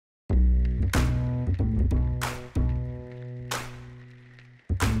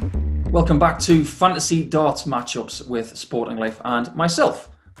Welcome back to Fantasy Darts Matchups with Sporting Life and myself,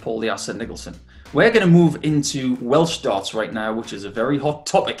 Paul the Asset Nicholson. We're going to move into Welsh darts right now, which is a very hot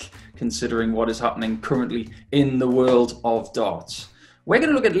topic considering what is happening currently in the world of darts. We're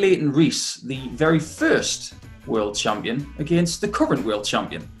going to look at Leighton Rees, the very first world champion, against the current world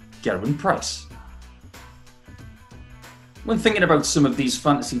champion, Gerwyn Price. When thinking about some of these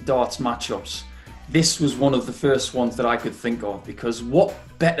fantasy darts matchups, this was one of the first ones that I could think of, because what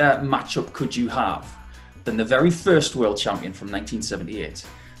better matchup could you have than the very first world champion from 1978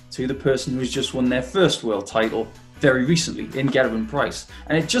 to the person who's just won their first world title very recently in Gerwyn Price.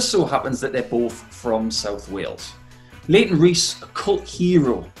 And it just so happens that they're both from South Wales. Leighton Rees, a cult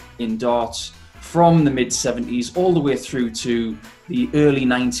hero in darts from the mid-70s all the way through to the early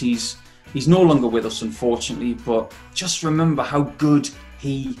 90s. He's no longer with us, unfortunately, but just remember how good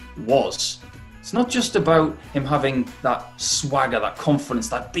he was. It's not just about him having that swagger, that confidence,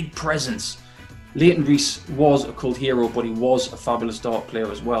 that big presence. Leighton Rees was a cult hero, but he was a fabulous dart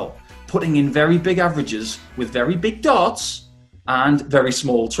player as well, putting in very big averages with very big darts and very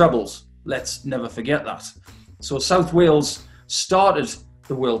small trebles. Let's never forget that. So South Wales started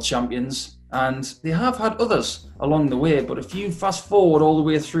the world champions, and they have had others along the way, but if you fast forward all the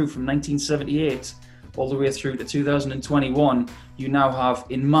way through from 1978 all the way through to 2021, you now have,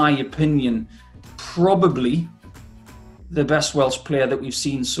 in my opinion, probably the best Welsh player that we've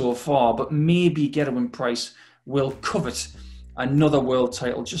seen so far, but maybe Gerwyn Price will covet another world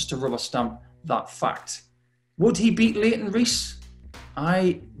title just to rubber stamp that fact. Would he beat Leighton Rees?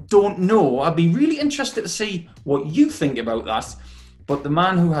 I don't know. I'd be really interested to see what you think about that. But the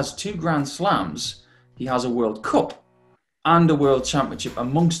man who has 2 Grand Slams, he has a World Cup and a World Championship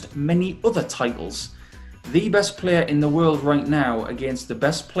amongst many other titles. The best player in the world right now against the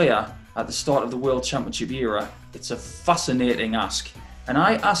best player at the start of the World Championship era. It's a fascinating ask. And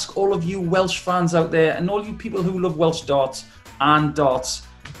I ask all of you Welsh fans out there, and all you people who love Welsh darts and darts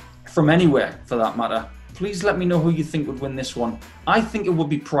from anywhere for that matter, please let me know who you think would win this one. I think it would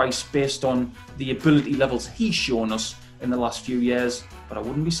be Price based on the ability levels he's shown us in the last few years, but I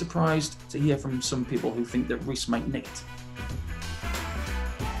wouldn't be surprised to hear from some people who think that Rees might nick it.